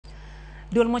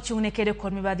Duol mochung'ne kedo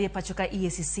kod mibadhi e pacho ka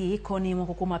EACC koni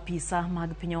moko kuom apisa mag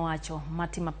piny owacho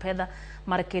matimo apedha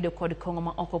mar kedo kod kong'o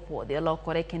ma ok opuodhi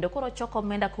olokore kendo koro choko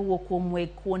omenda kowuok kuom weg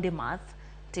kuonde math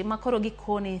tema koro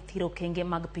gikoni thiro kenge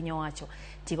mag piny owacho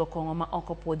tigo kong'o ma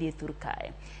ok opuodhi e thur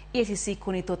kae. EACC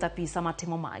koni thoth apisa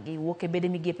matimo magi wuok e bede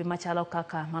migepe machalo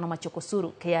kaka mano machoko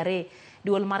osuru, KRA,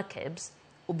 duol mar KEBS,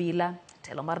 obila,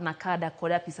 telo mar nakada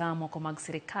kod apisa moko mag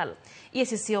sirkal.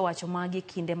 EACC owacho magi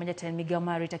kinde ma jatend migawo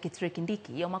mar arita Kithure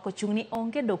Kindiki omako chung' ni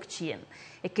onge dok chien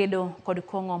e kedo kod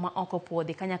kong'o ma ok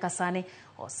opuodhi ka nyaka sani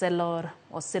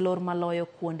oselor maloyo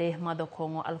kuonde madho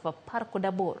kong'o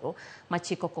 18,000 ma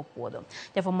chik ok opuodho.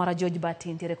 Jafwambo mara George Bati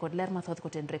nitiere kod ler mathoth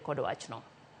kotenore kod wachno.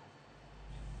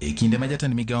 E kinde ma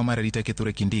jatend migawo mar arita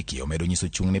Kithure Kindiki omedo nyiso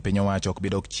chung' ni piny owacho ok bi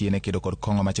dok chien e kedo kod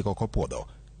kong'o ma chik ok opuodho,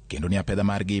 kendo ni apedha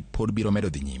margi pod biro medo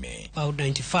dhi nyime. About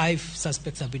 95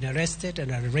 suspects have been arrested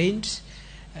and arraigned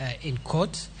in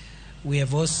court. We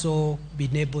have also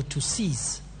been able to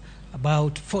seize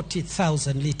about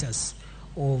 40,000 liters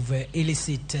of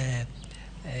illicit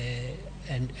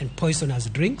and poisonous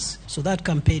drinks. So that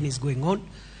campaign is going on,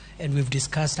 and we've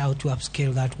discussed how to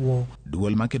upscale that war.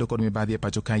 Duol makedo kod mibadhi e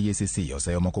pacho ka EACC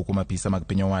oseyo moko kuom apisa mag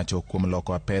piny owacho kuom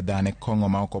loko apedha ne kong'o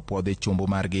ma ok opuodhi chumbu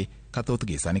margi ka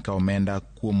thothgi sani ka omenda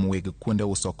kuom weg kuonde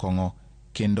uso kong'o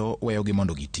kendo weyogi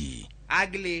mondo giti.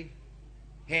 Ugly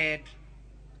head,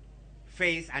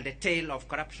 face and the tail of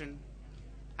corruption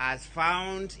has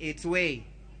found its way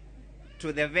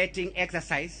to the vetting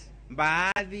exercise.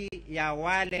 Baadhi ya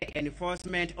wale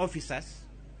enforcement officers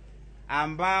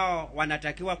ambao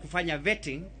wanatakiwa kufanya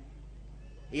vetting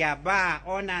ya bar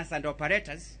owners and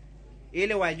operators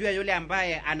ili wajue yule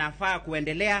ambaye anafaa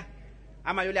kuendelea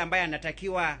ama yule ambaye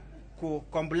anatakiwa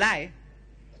kucomply.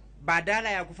 Badala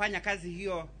ya kufanya kazi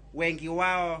hiyo, wengi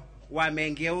wao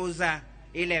wamengeuza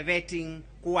ile vetting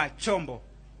kuwa chombo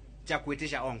cha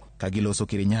kuitisha ongo. Kagiloso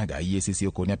Kirinyaga, EACC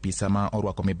okoni apisa ma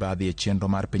orwako mibadhi e chenro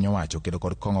mar piny owacho kedo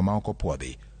kod kong'o ma ok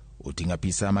opuodhi oting'o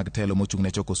apisa mag telo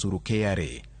mochung'ne choko osuru KRA,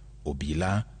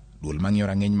 obila, duol mang'iyo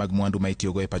rang'iny mag mwandu ma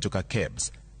itiyogo e pacho ka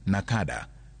KEBS, nakada,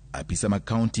 apisa mag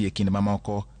kaunti e kind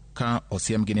mamoko ka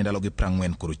osiemgi ni ndalogi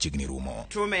 40 koro chiegni rumo.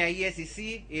 Tume ya EACC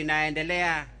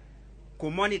inaendelea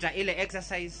kumonitor ile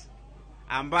exercise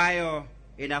ambayo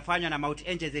inafanywa na Mount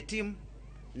Angels team.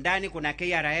 Ndani kuna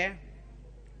KRA,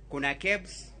 kuna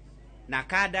KEBS,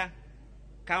 nakada,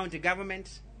 county government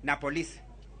na police.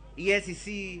 EACC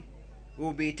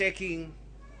will be taking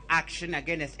action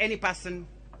against any person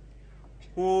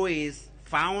who is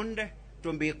found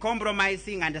to be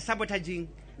compromising and sabotaging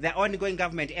the ongoing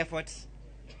government efforts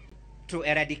to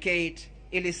eradicate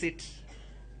illicit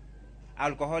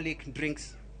alcoholic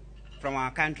drinks from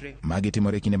our country. Magi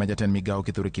timore kinde ma jatend migawo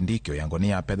Kithure Kindiki oyango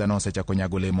ni apedha no osechako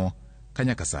nyago olemo ka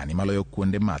nyaka sani maloyo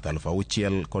kuonde math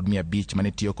 6,500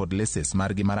 mane tiyo kod leses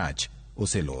margi marach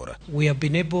oselor. We have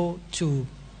been able to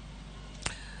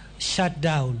shut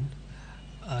down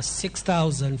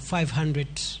 6,500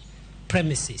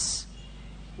 premises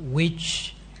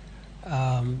which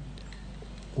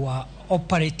were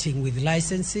operating with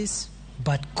licenses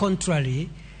but contrary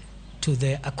to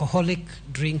the Alcoholic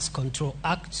Drinks Control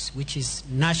Act, which is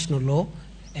national law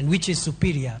and which is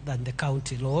superior than the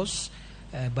county laws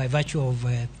by virtue of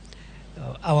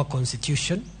our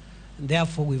constitution. And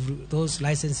therefore, those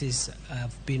licenses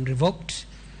have been revoked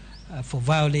for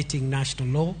violating national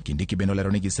law. Kindiki bendo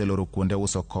lero ni giseloro kuonde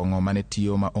uso kong'o mane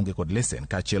tiyo ma onge kod lesen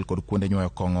kaachiel kod kuonde nyuoyo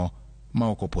kong'o ma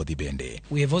ok opuodhi bende.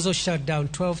 We have also shut down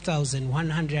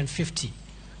 12,150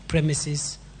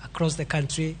 premises across the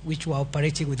country which were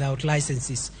operating without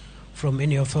licenses from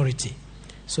any authority.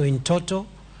 So in total,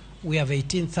 we have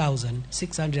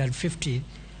 18,650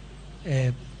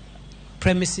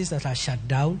 premises that are shut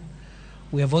down.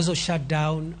 We have also shut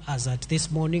down, as at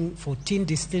this morning, 14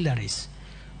 distilleries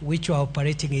which were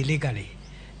operating illegally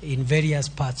in various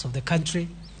parts of the country.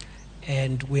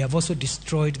 And we have also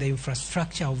destroyed the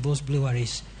infrastructure of those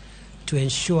breweries to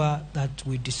ensure that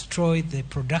we destroy the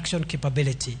production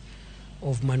capability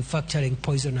of manufacturing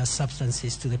poisonous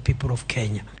substances to the people of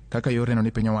Kenya. Kaka yore no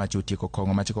ni piny owacho tieko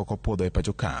kong'o ma chik ok opuodho e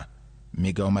pacho ka,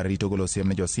 migawo mar rito golo siem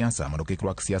ne josiasa mondo kik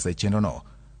rwak siasa e chenro no,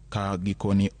 ka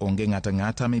gikoni onge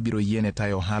ng'ata mibiro yiene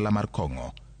tayo ohala mar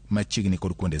kong'o machiegni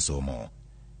kod kuonde somo.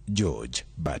 George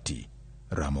Bati,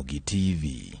 Ramogi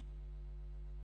TV.